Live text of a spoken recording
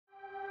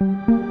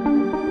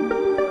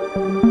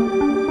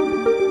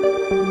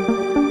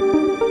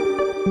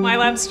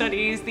lab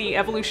studies the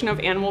evolution of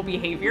animal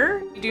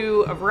behavior. We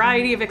do a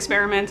variety of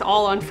experiments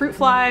all on fruit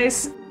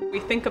flies.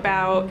 We think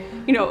about,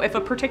 if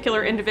a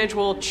particular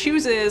individual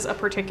chooses a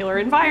particular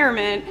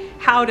environment,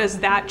 how does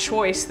that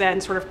choice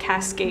then sort of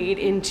cascade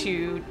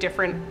into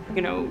different,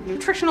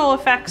 nutritional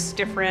effects,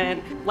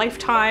 different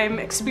lifetime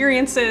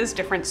experiences,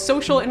 different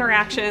social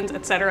interactions,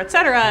 et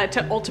cetera,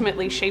 to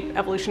ultimately shape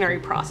evolutionary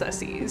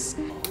processes.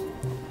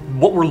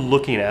 What we're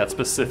looking at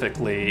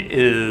specifically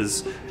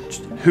is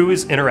who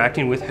is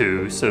interacting with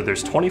who. So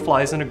there's 20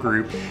 flies in a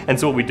group, and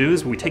so what we do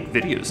is we take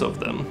videos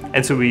of them,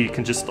 and so we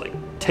can just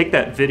take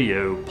that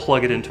video,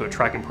 plug it into a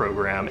tracking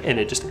program, and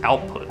it just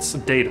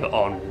outputs data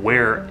on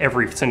where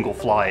every single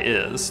fly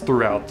is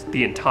throughout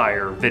the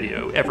entire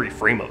video, every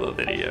frame of a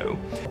video.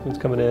 Who's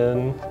coming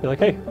in, be like,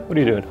 hey, what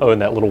are you doing? Oh,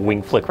 and that little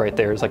wing flick right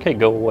there is like, hey,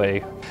 go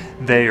away.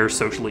 They are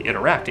socially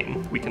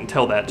interacting. We can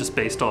tell that just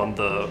based on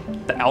the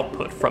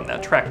output from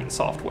that tracking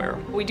software.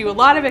 We do a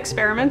lot of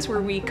experiments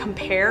where we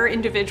compare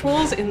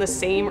individuals in the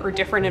same or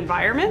different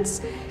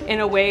environments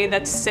in a way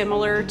that's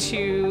similar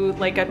to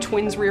like a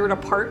twins reared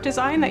apart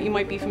design that you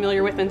might be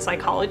familiar with in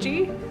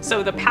psychology.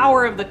 So the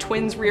power of the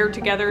twins reared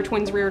together,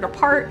 twins reared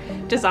apart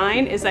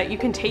design is that you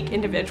can take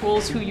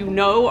individuals who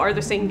are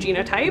the same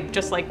genotype,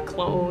 just like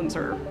clones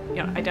or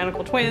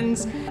identical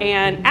twins,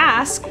 and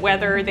ask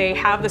whether they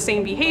have the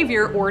same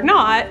behavior or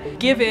not,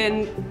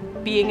 given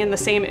being in the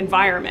same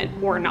environment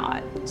or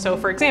not. So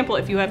for example,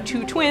 if you have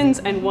two twins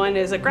and one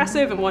is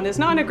aggressive and one is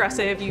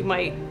non-aggressive, you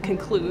might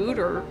conclude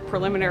or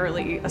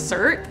preliminarily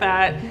assert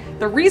that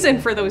the reason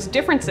for those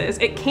differences,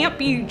 it can't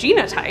be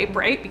genotype,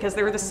 right? Because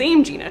they're the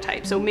same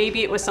genotype. So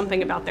maybe it was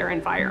something about their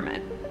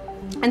environment.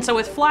 And so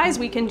with flies,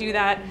 we can do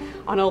that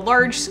on a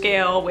large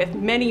scale with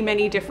many,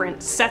 many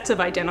different sets of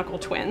identical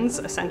twins,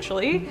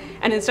 essentially.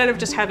 And instead of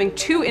just having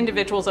two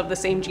individuals of the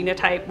same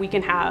genotype, we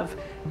can have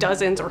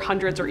dozens or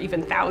hundreds or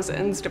even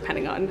thousands,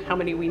 depending on how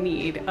many we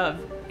need,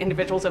 of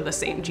individuals of the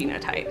same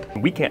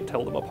genotype. We can't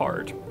tell them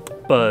apart,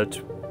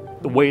 but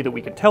the way that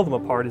we can tell them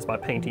apart is by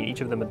painting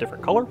each of them a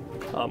different color.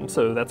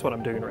 So that's what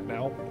I'm doing right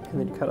now. And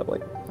then you kind of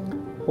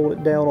hold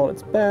it down on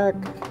its back,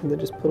 and then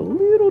just put a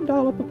little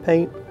dollop of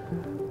paint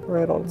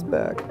right on its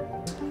back.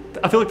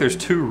 I feel like there's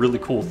two really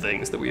cool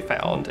things that we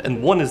found,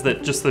 and one is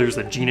that there's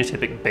a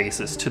genotypic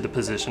basis to the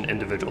position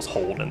individuals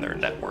hold in their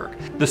network.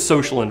 The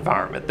social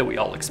environment that we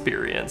all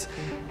experience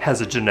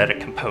has a genetic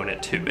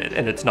component to it,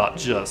 and it's not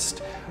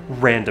just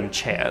random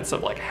chance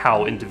of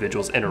how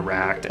individuals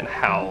interact and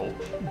how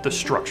the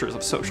structures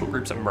of social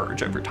groups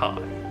emerge over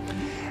time.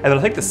 And then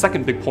I think the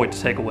second big point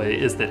to take away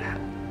is that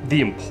the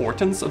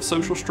importance of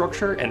social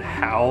structure and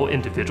how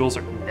individuals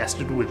are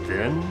nested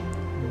within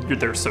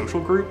their social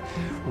group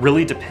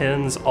really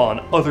depends on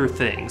other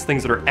things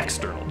that are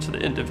external to the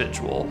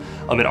individual.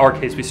 In our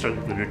case, we studied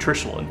the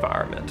nutritional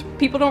environment.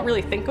 People don't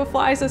really think of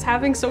flies as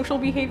having social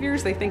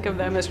behaviors. They think of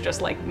them as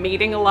just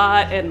mating a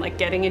lot and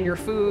getting in your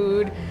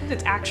food.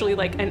 It's actually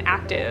an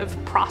active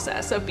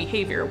process of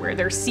behavior where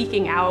they're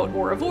seeking out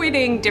or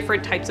avoiding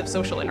different types of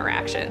social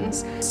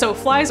interactions. So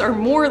flies are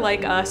more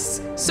like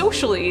us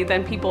socially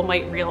than people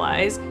might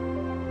realize.